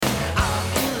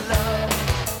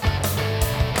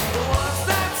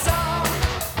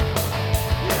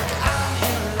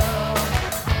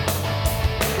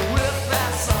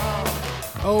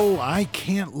Oh, I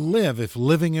can't live if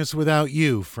living is without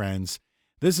you, friends.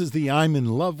 This is the I'm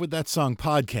in Love with That Song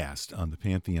podcast on the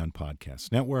Pantheon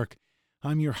Podcast Network.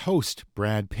 I'm your host,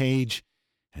 Brad Page,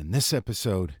 and this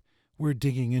episode, we're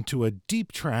digging into a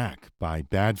deep track by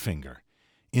Badfinger.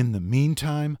 In the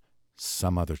Meantime,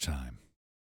 Some Other Time.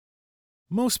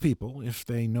 Most people, if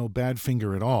they know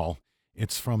Badfinger at all,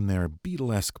 it's from their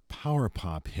Beatlesque power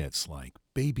pop hits like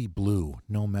Baby Blue,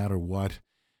 No Matter What,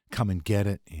 Come and Get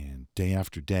It, and Day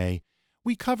After Day.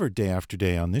 We covered Day After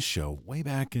Day on this show way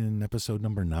back in episode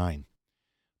number 9.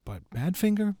 But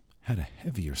Badfinger had a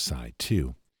heavier side,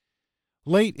 too.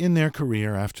 Late in their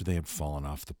career, after they had fallen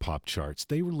off the pop charts,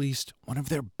 they released one of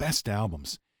their best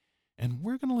albums. And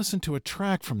we're going to listen to a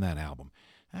track from that album,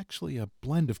 actually a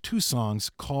blend of two songs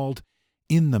called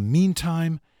In the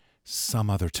Meantime, Some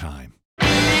Other Time.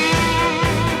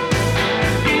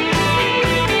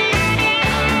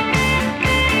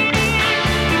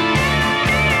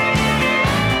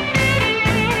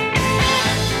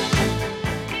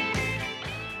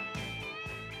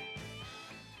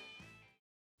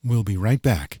 We'll be right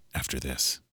back after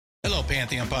this. Hello,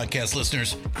 Pantheon Podcast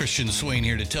listeners. Christian Swain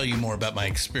here to tell you more about my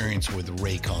experience with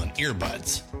Raycon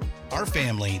earbuds. Our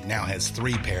family now has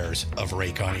 3 pairs of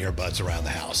Raycon earbuds around the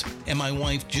house, and my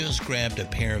wife just grabbed a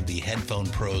pair of the Headphone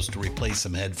Pros to replace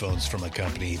some headphones from a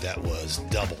company that was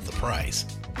double the price.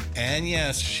 And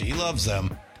yes, she loves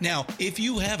them. Now, if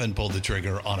you haven't pulled the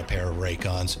trigger on a pair of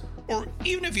Raycons, or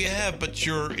even if you have, but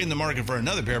you're in the market for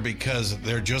another pair because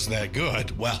they're just that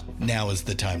good, well, now is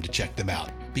the time to check them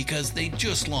out, because they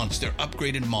just launched their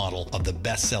upgraded model of the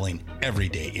best-selling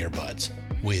everyday earbuds.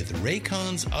 With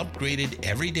Raycon's upgraded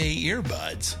everyday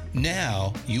earbuds,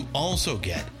 now you also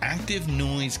get active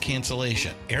noise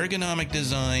cancellation, ergonomic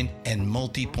design, and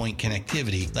multi-point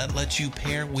connectivity that lets you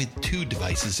pair with 2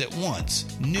 devices at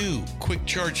once. New quick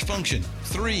charge function,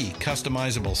 3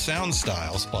 customizable sound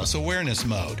styles, plus awareness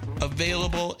mode.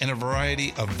 Available in a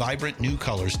variety of vibrant new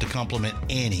colors to complement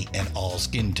any and all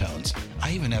skin tones.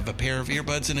 I even have a pair of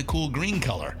earbuds in a cool green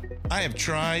color. I have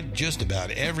tried just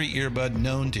about every earbud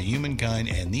known to humankind,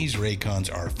 and these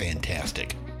Raycons are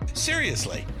fantastic.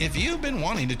 Seriously, if you've been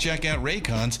wanting to check out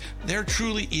Raycons, there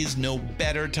truly is no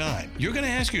better time. You're going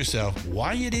to ask yourself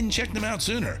why you didn't check them out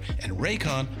sooner, and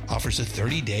Raycon offers a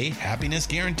 30-day happiness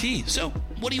guarantee. So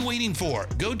what are you waiting for?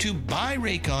 Go to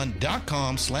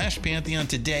buyraycon.com/Pantheon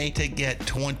today to get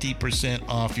 20%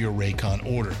 off your Raycon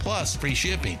order, plus free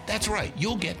shipping. That's right,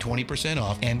 you'll get 20%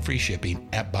 off and free shipping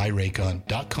at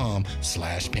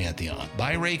buyraycon.com/Pantheon.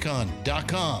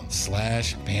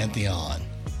 buyraycon.com/Pantheon.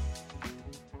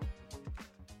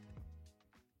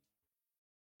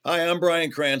 Hi, I'm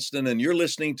Bryan Cranston, and you're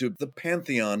listening to the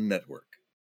Pantheon Network.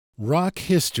 Rock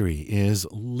history is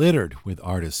littered with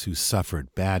artists who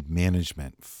suffered bad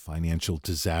management, financial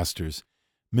disasters,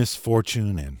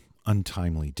 misfortune, and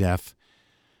untimely death.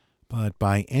 But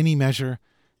by any measure,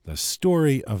 the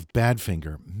story of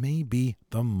Badfinger may be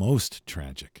the most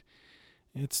tragic.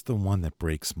 It's the one that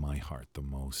breaks my heart the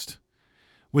most.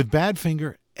 With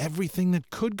Badfinger, everything that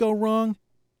could go wrong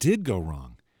did go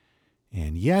wrong.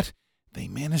 And yet, they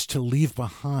managed to leave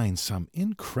behind some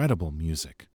incredible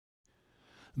music.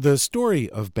 The story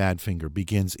of Badfinger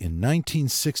begins in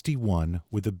 1961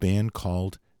 with a band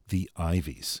called the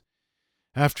Ivies.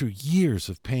 After years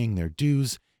of paying their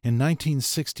dues, in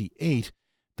 1968,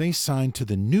 they signed to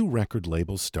the new record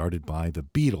label started by the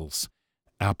Beatles,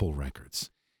 Apple Records.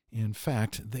 In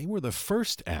fact, they were the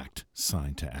first act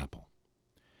signed to Apple.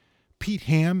 Pete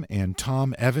Ham and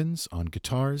Tom Evans on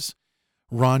guitars,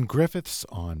 Ron Griffiths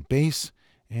on bass,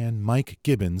 and Mike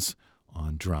Gibbons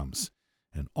on drums.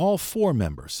 And all 4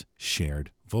 members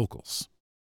shared vocals.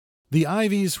 The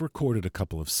Ivies recorded a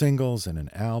couple of singles and an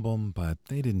album, but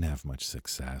they didn't have much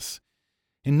success.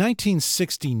 In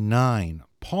 1969,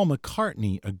 Paul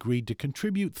McCartney agreed to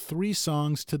contribute 3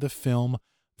 songs to the film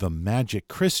The Magic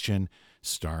Christian,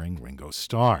 starring Ringo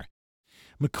Starr.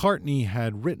 McCartney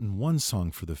had written 1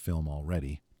 song for the film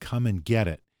already, Come and Get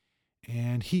It,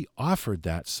 and he offered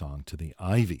that song to the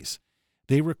Ivies.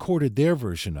 They recorded their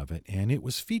version of it, and it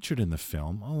was featured in the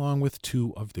film along with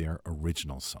 2 of their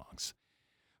original songs.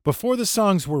 Before the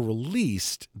songs were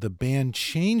released, the band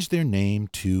changed their name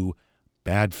to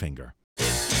Badfinger.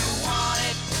 If you want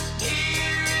it,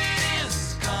 here it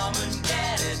is. Come and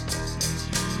get it.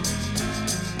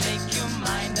 Make your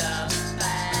mind up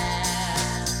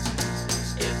fast.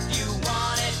 If you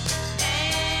want it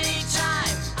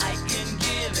anytime, I can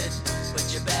give it.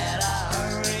 But you better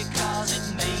hurry, 'cause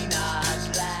it may not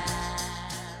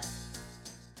last.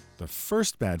 The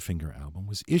first Badfinger album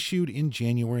was issued in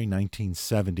January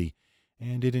 1970,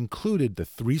 and it included the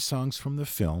 3 songs from the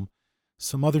film,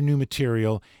 some other new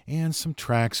material, and some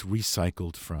tracks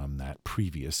recycled from that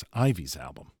previous Ivy's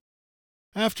album.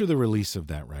 After the release of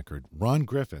that record, Ron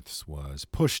Griffiths was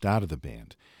pushed out of the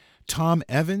band. Tom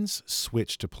Evans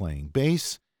switched to playing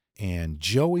bass, and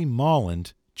Joey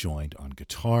Molland joined on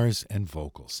guitars and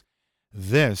vocals.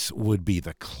 This would be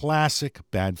the classic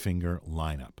Badfinger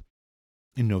lineup.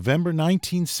 In November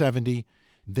 1970,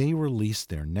 they released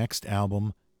their next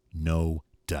album, No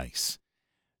Dice.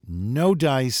 No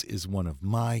Dice is one of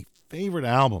my favorite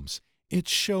albums. It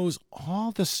shows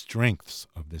all the strengths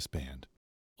of this band.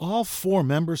 All 4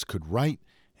 members could write,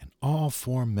 and all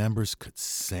 4 members could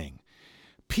sing.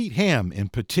 Pete Ham, in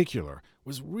particular,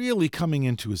 was really coming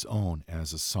into his own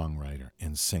as a songwriter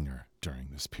and singer during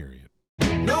this period.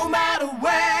 No matter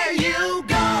where you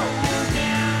go,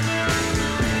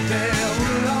 there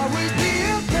will always be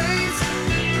a place.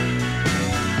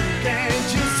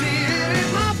 Can't you see it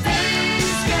in my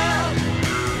face, girl?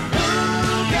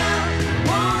 Oh, God,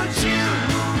 want you.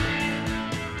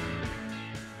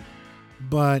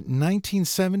 But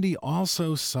 1970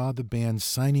 also saw the band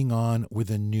signing on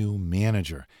with a new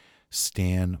manager,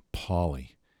 Stan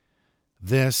Pauley.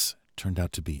 This turned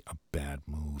out to be a bad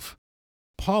move.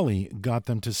 Pauley got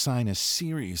them to sign a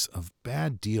series of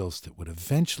bad deals that would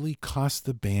eventually cost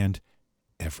the band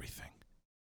everything.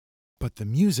 But the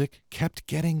music kept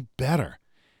getting better.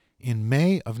 In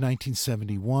May of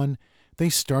 1971, they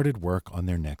started work on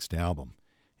their next album.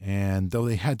 And though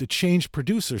they had to change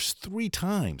producers 3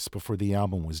 times before the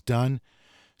album was done,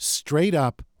 Straight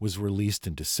Up was released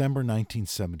in December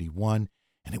 1971,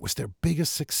 and it was their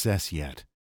biggest success yet.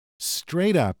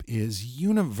 Straight Up is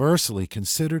universally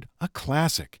considered a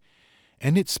classic,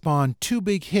 and it spawned 2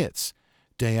 big hits,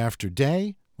 Day After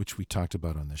Day, which we talked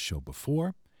about on this show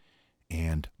before,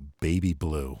 and Baby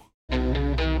Blue. Yes,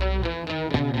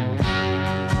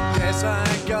 I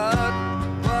got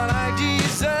what I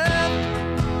deserve.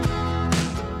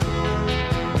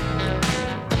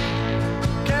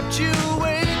 Kept you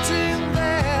waiting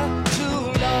there too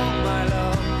long, my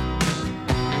love.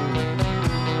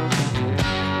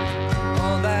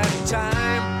 All that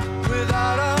time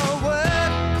without a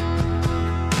word.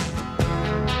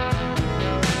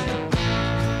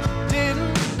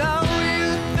 Didn't know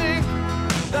you'd think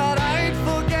that I'd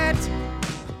forget.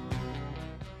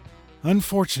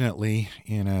 Unfortunately,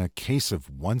 in a case of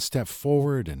 1 step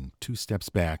forward and 2 steps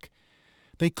back,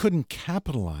 they couldn't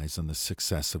capitalize on the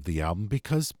success of the album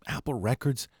because Apple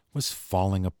Records was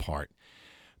falling apart.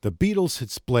 The Beatles had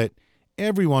split,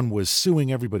 everyone was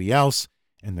suing everybody else,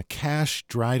 and the cash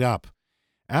dried up.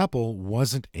 Apple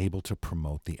wasn't able to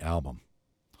promote the album.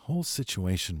 The whole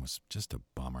situation was just a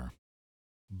bummer.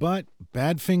 But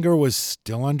Badfinger was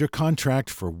still under contract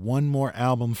for 1 more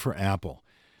album for Apple.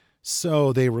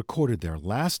 So they recorded their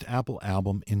last Apple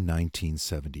album in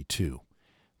 1972.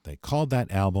 They called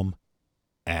that album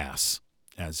Ass,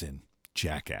 as in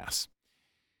jackass.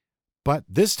 But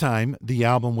this time, the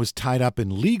album was tied up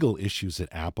in legal issues at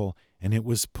Apple, and it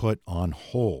was put on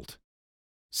hold.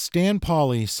 Stan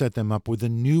Pauley set them up with a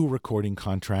new recording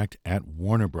contract at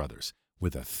Warner Brothers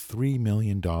with a $3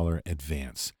 million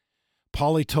advance.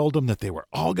 Pauley told them that they were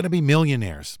all going to be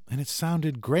millionaires, and it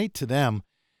sounded great to them,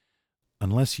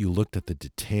 unless you looked at the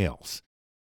details.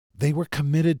 They were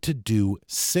committed to do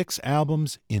 6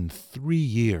 albums in 3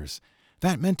 years.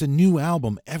 That meant a new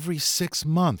album every 6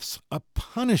 months, a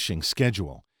punishing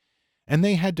schedule. And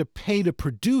they had to pay to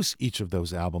produce each of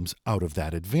those albums out of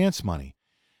that advance money.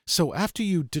 So after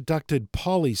you deducted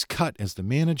Pauley's cut as the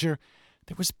manager,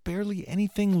 there was barely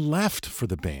anything left for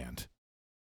the band.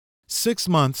 6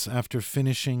 months after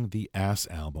finishing the Ass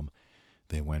album,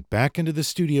 they went back into the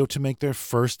studio to make their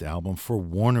first album for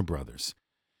Warner Brothers.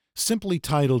 Simply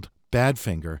titled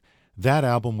Badfinger, that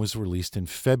album was released in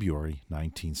February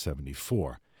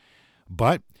 1974.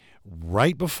 But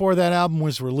right before that album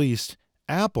was released,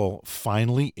 Apple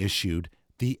finally issued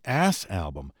the Ass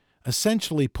album,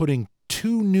 essentially putting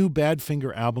 2 new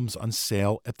Badfinger albums on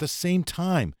sale at the same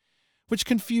time, which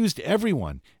confused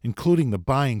everyone, including the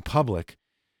buying public,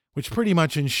 which pretty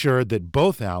much ensured that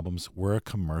both albums were a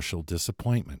commercial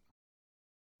disappointment.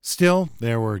 Still,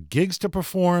 there were gigs to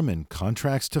perform and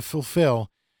contracts to fulfill,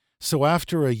 so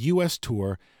after a U.S.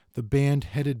 tour, the band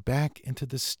headed back into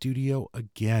the studio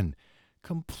again,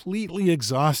 completely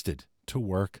exhausted, to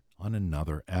work on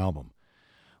another album.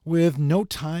 With no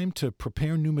time to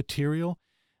prepare new material,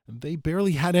 they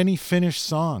barely had any finished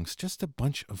songs, just a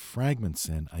bunch of fragments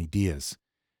and ideas.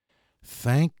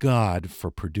 Thank God for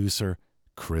producer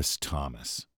Chris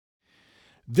Thomas.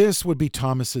 This would be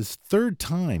Thomas's 3rd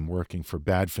time working for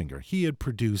Badfinger. He had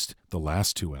produced the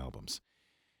last 2 albums.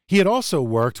 He had also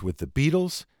worked with the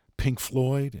Beatles, Pink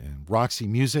Floyd and Roxy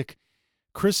Music,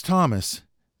 Chris Thomas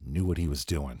knew what he was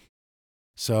doing.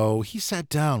 So he sat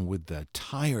down with the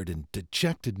tired and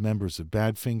dejected members of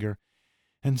Badfinger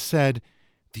and said,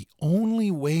 "The only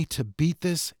way to beat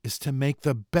this is to make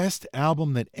the best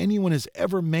album that anyone has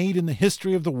ever made in the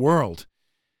history of the world."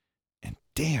 And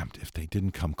damned if they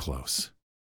didn't come close.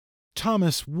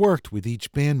 Thomas worked with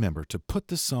each band member to put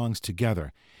the songs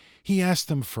together. He asked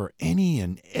them for any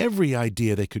and every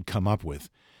idea they could come up with.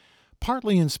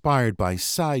 Partly inspired by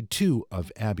Side 2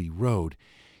 of Abbey Road,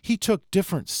 he took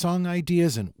different song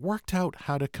ideas and worked out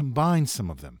how to combine some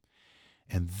of them.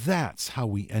 And that's how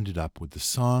we ended up with the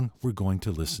song we're going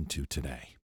to listen to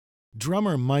today.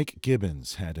 Drummer Mike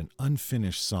Gibbons had an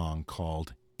unfinished song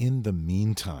called In the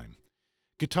Meantime.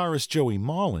 Guitarist Joey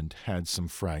Molland had some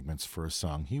fragments for a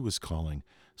song he was calling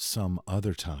Some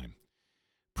Other Time.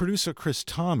 Producer Chris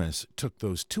Thomas took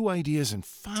those two ideas and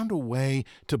found a way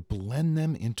to blend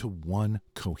them into one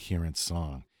coherent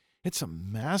song. It's a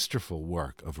masterful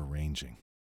work of arranging.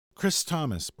 Chris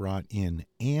Thomas brought in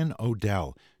Ann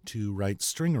Odell to write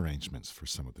string arrangements for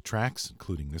some of the tracks,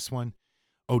 including this one.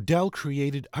 Odell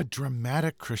created a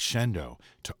dramatic crescendo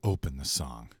to open the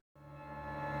song.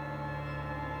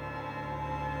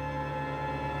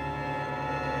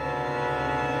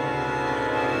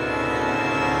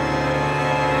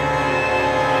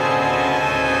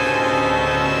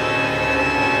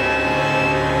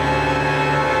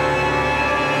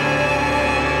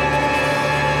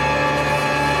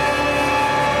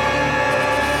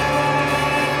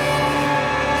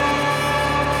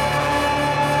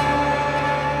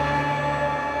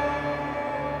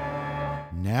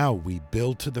 Now we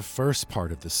build to the first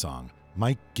part of the song,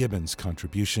 Mike Gibbons'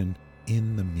 contribution,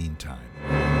 In the Meantime.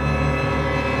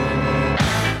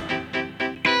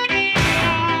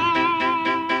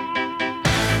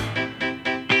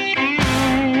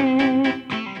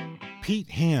 Pete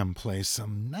Ham plays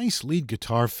some nice lead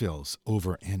guitar fills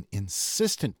over an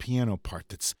insistent piano part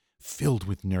that's filled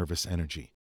with nervous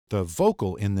energy. The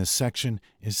vocal in this section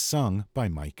is sung by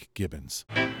Mike Gibbons.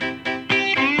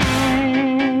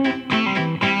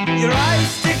 Your eyes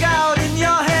stick out in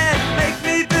your head, make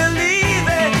me believe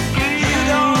it. You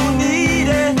don't need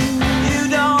it, you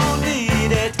don't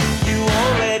need it, you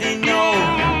already know.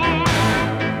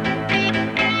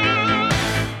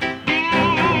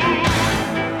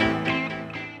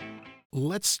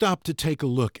 Let's stop to take a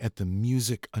look at the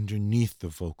music underneath the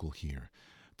vocal here.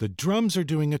 The drums are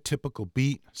doing a typical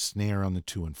beat, snare on the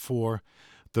 2 and 4.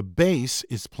 The bass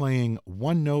is playing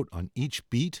one note on each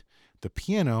beat. The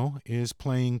piano is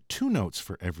playing 2 notes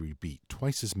for every beat,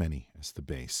 twice as many as the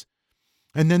bass.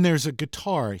 And then there's a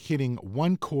guitar hitting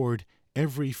 1 chord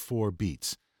every 4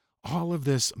 beats. All of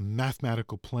this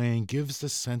mathematical playing gives the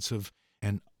sense of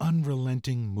an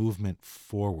unrelenting movement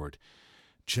forward,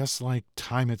 just like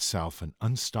time itself, an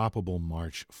unstoppable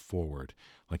march forward,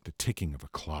 like the ticking of a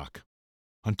clock.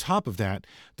 On top of that,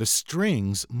 the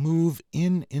strings move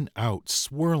in and out,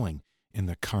 swirling in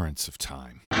the currents of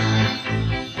time.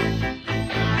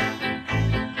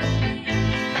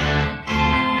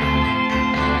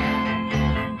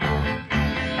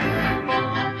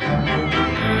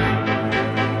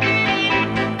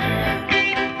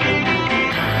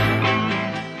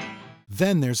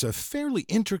 Then there's a fairly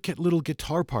intricate little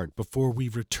guitar part before we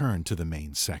return to the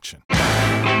main section.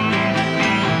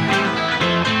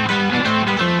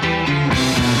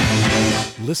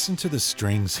 Listen to the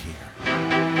strings here.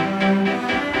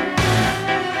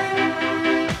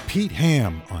 Pete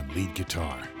Ham on lead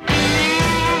guitar.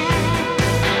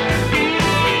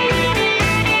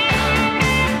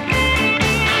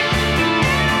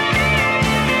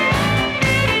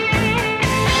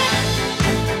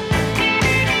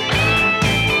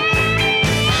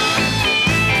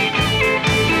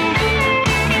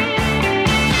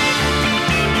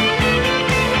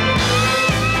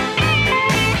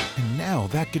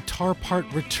 That guitar part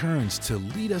returns to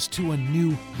lead us to a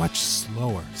new, much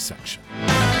slower section. But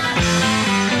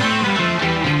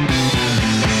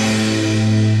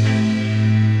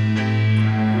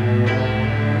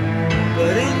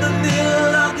in the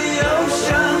middle of the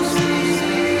ocean,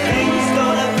 things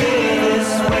gonna be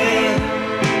this way.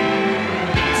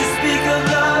 To speak of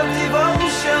love,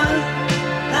 devotion,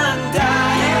 and dying.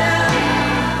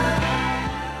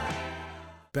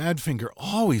 Badfinger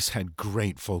always had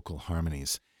great vocal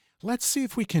harmonies. Let's see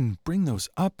if we can bring those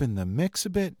up in the mix a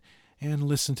bit and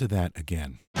listen to that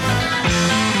again. But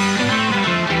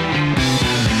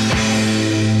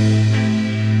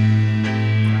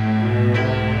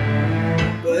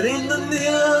in the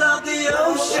middle of the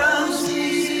ocean,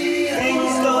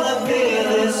 things gonna be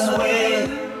this way.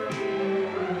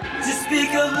 To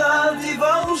speak of love,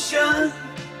 devotion. emotion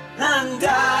and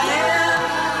dying.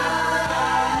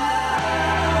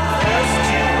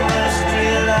 First you must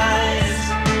realize.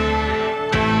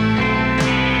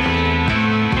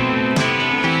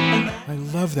 I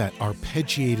love that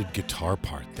arpeggiated guitar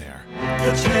part there.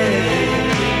 The change.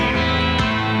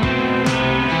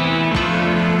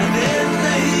 And in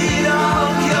the heat of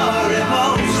your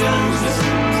emotions.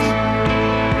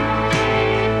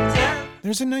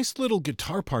 There's a nice little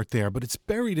guitar part there, but it's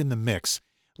buried in the mix.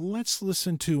 Let's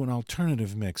listen to an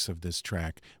alternative mix of this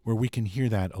track where we can hear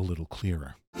that a little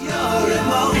clearer. Your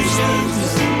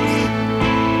emotions.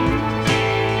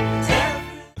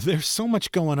 There's so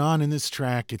much going on in this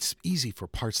track, it's easy for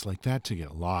parts like that to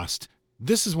get lost.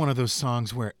 This is one of those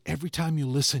songs where every time you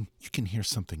listen, you can hear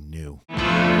something new.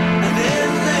 And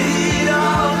in the heat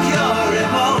of your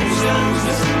emotions,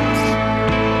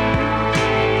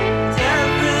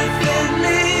 everything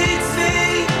leads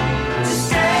me to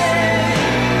stay.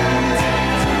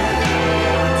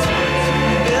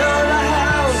 Build a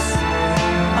house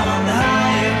on the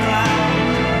higher ground.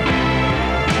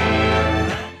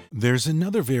 There's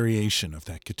another variation of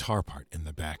that guitar part in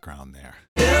the background there.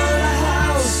 Build a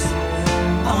house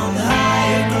on the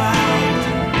higher ground.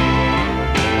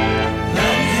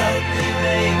 And help me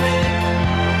make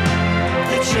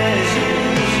the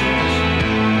change.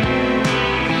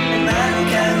 And man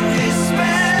can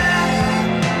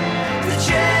respect the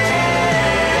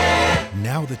change.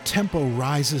 Now the tempo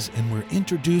rises and we're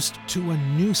introduced to a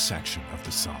new section of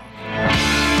the song.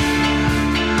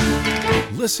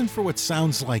 Listen for what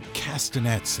sounds like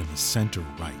castanets in the center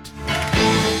right.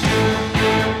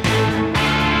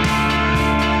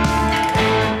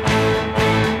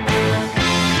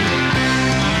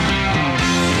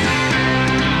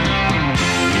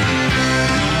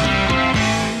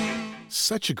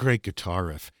 Such a great guitar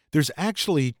riff. There's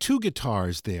actually two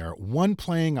guitars there, one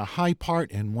playing a high part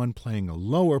and one playing a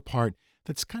lower part.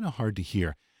 That's kind of hard to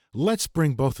hear. Let's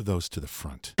bring both of those to the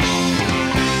front.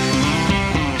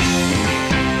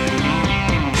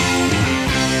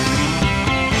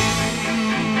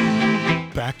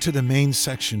 Back to the main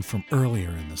section from earlier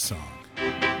in the song.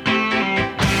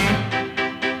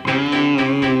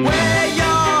 Wear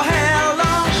your hair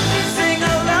long, sing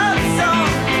a love song.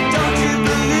 Don't you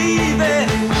believe it?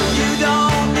 You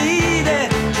don't need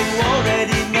it. You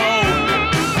already know.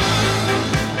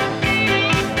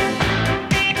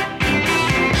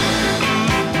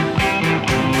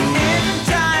 In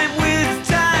time, with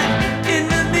time, in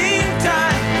the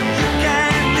meantime, you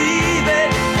can't leave it.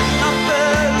 Not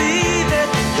believe it.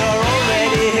 You're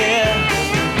already here.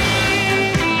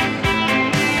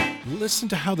 Listen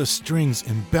to how the strings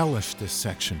embellish this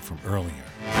section from earlier.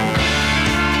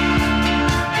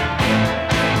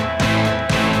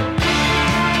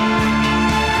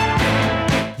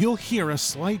 You'll hear a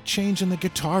slight change in the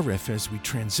guitar riff as we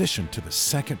transition to the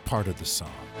second part of the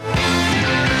song.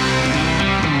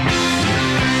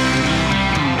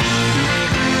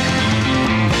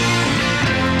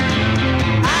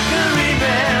 I can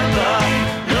remember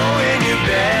knowing you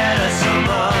better some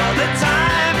other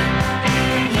time.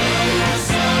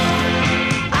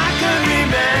 I can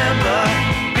remember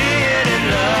being in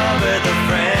love with a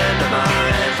friend of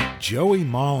mine. Joey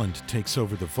Molland takes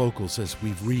over the vocals as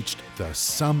we've reached the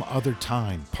Some Other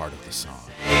Time part of the song.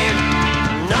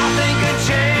 Nothing can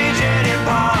change any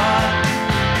part.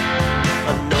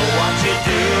 I know what you're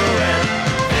doing.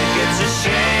 Think it's a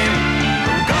shame.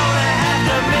 I'm gonna have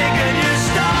to make a new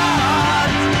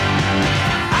start.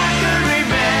 I can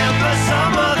remember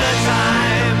some other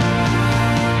time.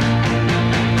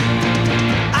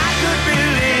 I could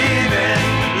believe it.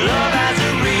 Love has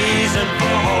a reason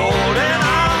for holding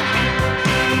on.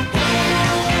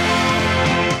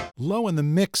 Low in the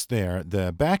mix there,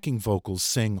 the backing vocals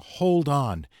sing Hold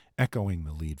On, echoing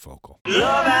the lead vocal.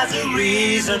 Love has a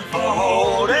reason for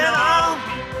holding on.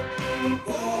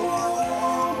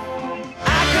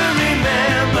 I can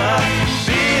remember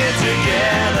being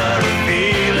together and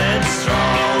feeling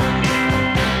strong.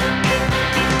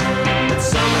 But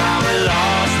somehow we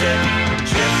lost it,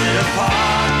 drifted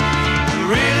apart.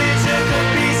 Really took a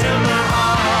piece of my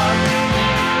heart.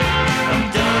 I've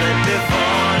done it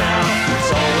before now,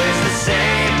 it's always the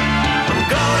same. I'm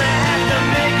gonna have to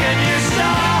make a new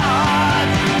start.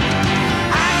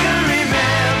 I can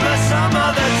remember some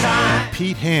other time.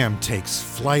 Pete Ham takes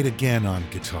flight again on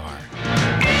guitar.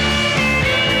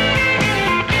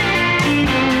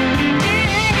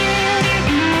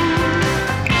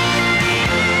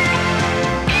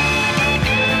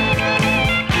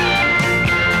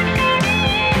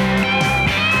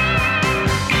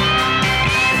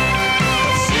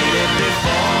 I've seen it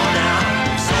before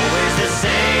now, it's always the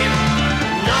same.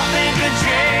 Nothing can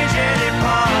change.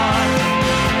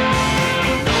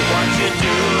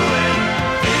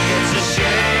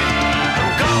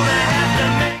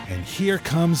 here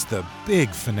comes the big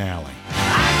finale.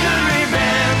 I can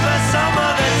remember some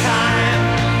other time.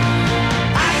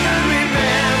 I can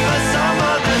remember some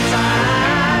other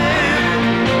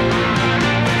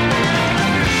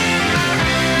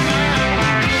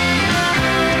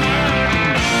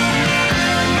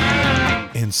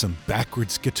time. And some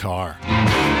backwards guitar.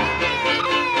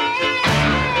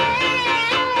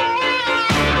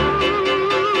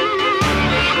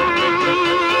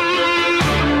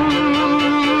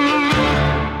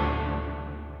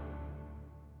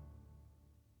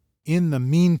 In the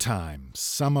Meantime,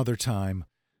 Some Other Time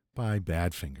by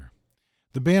Badfinger.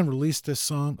 The band released this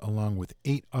song along with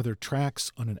 8 other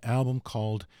tracks on an album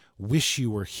called Wish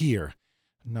You Were Here,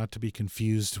 not to be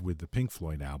confused with the Pink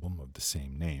Floyd album of the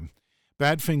same name.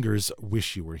 Badfinger's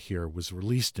Wish You Were Here was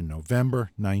released in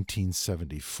November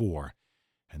 1974,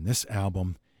 and this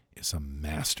album is a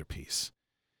masterpiece.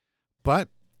 But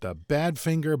the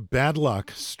Badfinger bad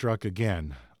luck struck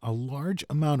again. A large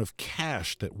amount of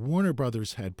cash that Warner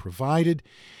Brothers had provided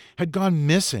had gone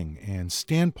missing, and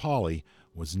Stan Pauli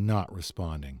was not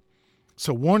responding.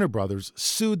 So Warner Brothers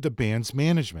sued the band's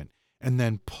management and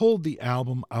then pulled the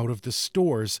album out of the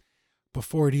stores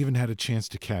before it even had a chance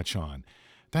to catch on.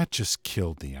 That just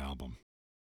killed the album.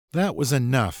 That was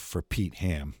enough for Pete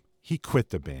Ham. He quit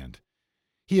the band.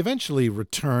 He eventually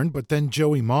returned, but then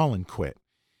Joey Molland quit.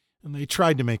 And they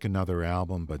tried to make another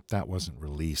album, but that wasn't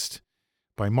released.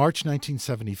 By March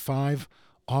 1975,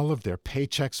 all of their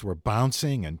paychecks were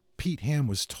bouncing, and Pete Ham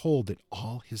was told that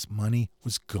all his money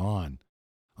was gone.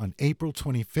 On April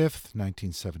 25th,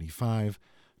 1975,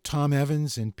 Tom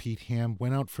Evans and Pete Ham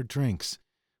went out for drinks.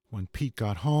 When Pete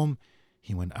got home,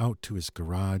 he went out to his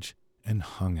garage and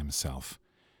hung himself.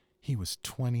 He was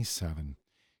 27.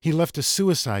 He left a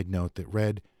suicide note that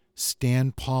read,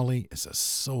 "Stan Pauli is a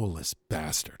soulless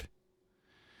bastard."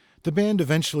 The band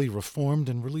eventually reformed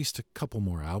and released a couple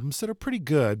more albums that are pretty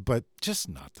good, but just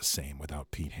not the same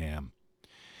without Pete Ham.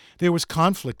 There was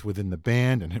conflict within the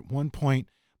band, and at one point,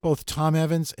 both Tom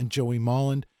Evans and Joey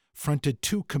Molland fronted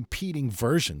 2 competing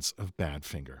versions of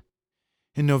Badfinger.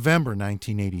 In November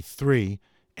 1983,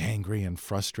 angry and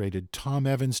frustrated, Tom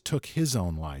Evans took his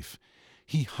own life.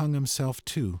 He hung himself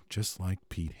too, just like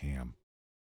Pete Ham.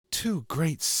 2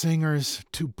 great singers,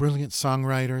 2 brilliant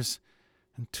songwriters,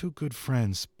 and 2 good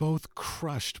friends, both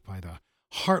crushed by the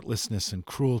heartlessness and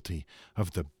cruelty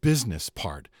of the business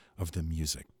part of the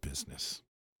music business.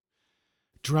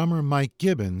 Drummer Mike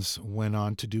Gibbons went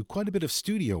on to do quite a bit of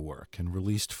studio work and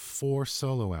released 4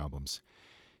 solo albums.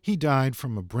 He died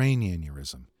from a brain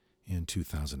aneurysm in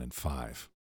 2005.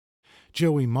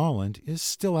 Joey Molland is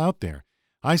still out there.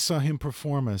 I saw him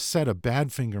perform a set of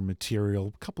Badfinger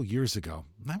material a couple years ago.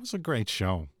 That was a great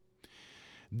show.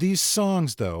 These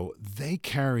songs, though, they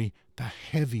carry the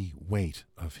heavy weight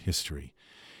of history.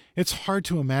 It's hard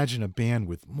to imagine a band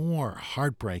with more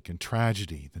heartbreak and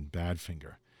tragedy than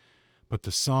Badfinger. But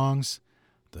the songs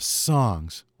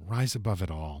rise above it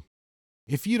all.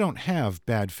 If you don't have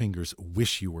Badfinger's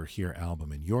Wish You Were Here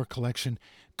album in your collection,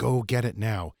 go get it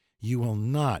now. You will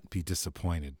not be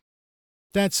disappointed.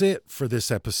 That's it for this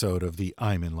episode of the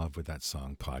I'm in Love with That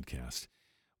Song podcast.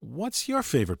 What's your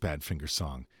favorite Badfinger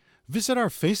song? Visit our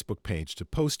Facebook page to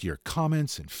post your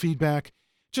comments and feedback.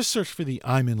 Just search for the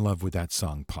I'm in Love with That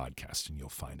Song podcast and you'll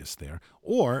find us there.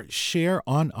 Or share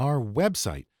on our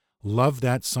website,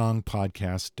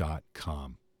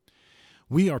 lovethatsongpodcast.com.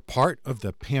 We are part of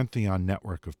the Pantheon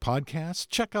network of podcasts.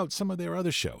 Check out some of their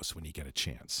other shows when you get a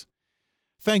chance.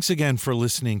 Thanks again for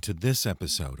listening to this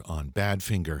episode on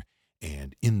Badfinger.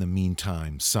 And in the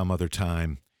meantime, some other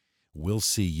time, we'll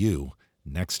see you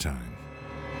next time.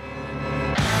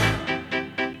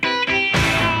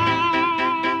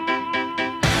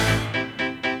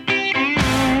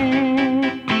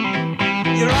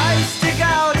 Your eyes stick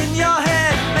out in your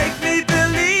head, make me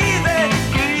believe it.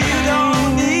 You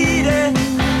don't need it,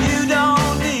 you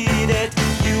don't need it,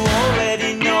 you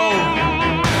already know.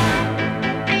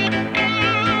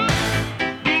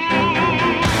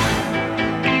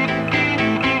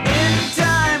 In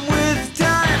time, with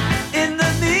time, in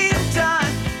the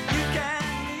meantime, you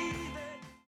can leave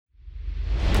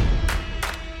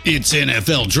it. It's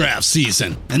NFL draft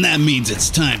season, and that means it's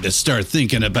time to start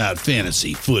thinking about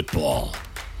fantasy football.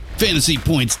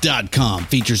 FantasyPoints.com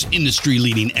features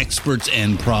industry-leading experts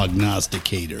and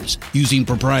prognosticators using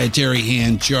proprietary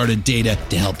hand-charted data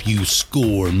to help you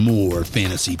score more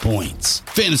fantasy points.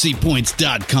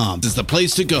 FantasyPoints.com is the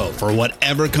place to go for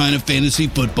whatever kind of fantasy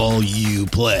football you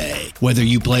play. Whether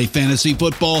you play fantasy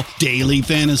football, daily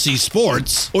fantasy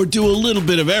sports, or do a little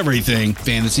bit of everything,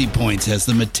 Fantasy Points has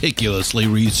the meticulously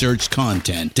researched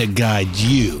content to guide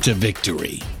you to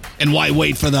victory. And why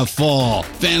wait for the fall?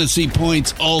 Fantasy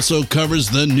Points also covers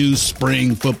the new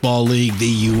spring football league,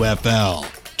 the UFL.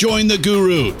 Join the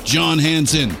guru, John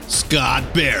Hansen,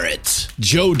 Scott Barrett,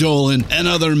 Joe Dolan, and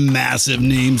other massive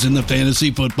names in the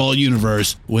fantasy football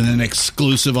universe with an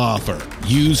exclusive offer.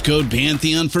 Use code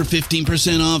Pantheon for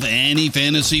 15% off any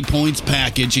Fantasy Points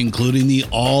package, including the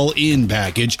all-in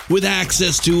package, with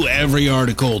access to every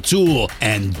article, tool,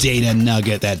 and data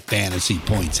nugget that Fantasy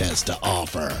Points has to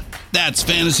offer. That's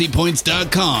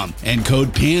fantasypoints.com and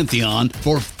code Pantheon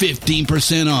for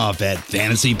 15% off at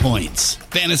Fantasy Points.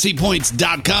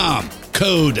 Fantasypoints.com,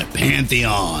 code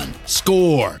Pantheon.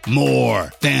 Score more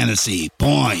fantasy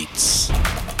points.